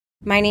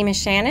My name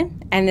is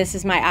Shannon, and this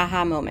is my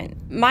aha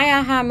moment. My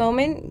aha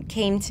moment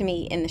came to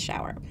me in the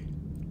shower.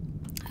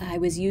 I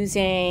was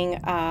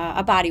using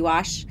a body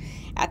wash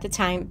at the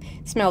time.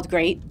 Smelled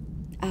great,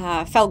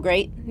 felt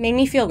great, made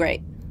me feel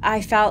great.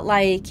 I felt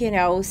like,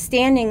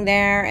 standing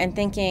there and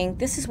thinking,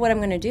 this is what I'm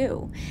going to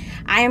do.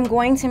 I am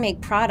going to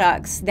make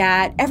products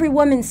that every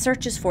woman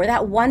searches for.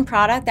 That one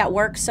product that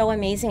works so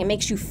amazing, it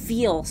makes you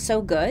feel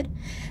so good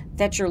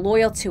that you're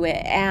loyal to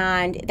it,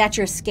 and that's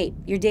your escape,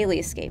 your daily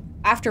escape.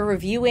 After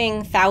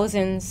reviewing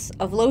thousands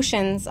of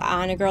lotions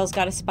on A Girl's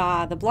Got a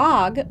Spa, the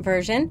blog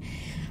version,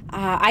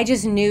 I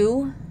just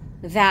knew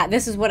that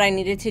this is what I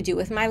needed to do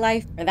with my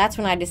life. That's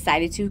when I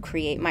decided to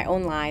create my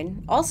own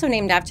line, also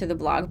named after the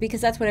blog,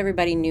 because that's what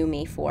everybody knew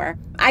me for.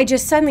 I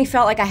just suddenly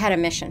felt like I had a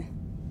mission,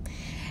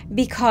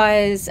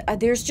 because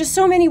there's just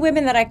so many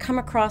women that I come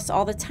across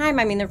all the time.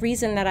 I mean, the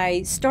reason that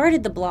I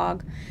started the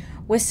blog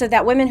was so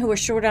that women who were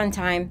short on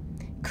time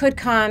could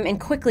come and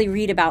quickly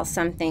read about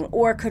something,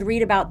 or could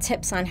read about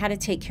tips on how to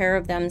take care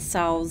of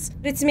themselves.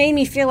 It's made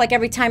me feel like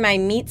every time I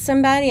meet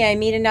somebody, I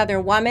meet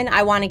another woman,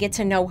 I want to get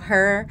to know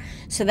her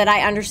so that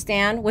I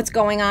understand what's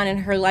going on in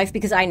her life,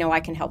 because I know I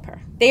can help her.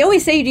 They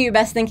always say you do your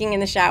best thinking in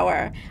the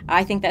shower.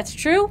 I think that's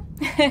true.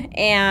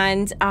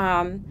 And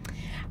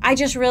I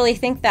just really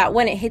think that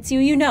when it hits you,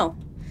 you know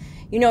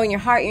in your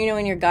heart, you know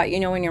in your gut, you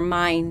know in your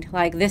mind,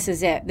 like, this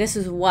is it. This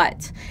is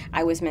what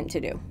I was meant to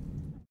do.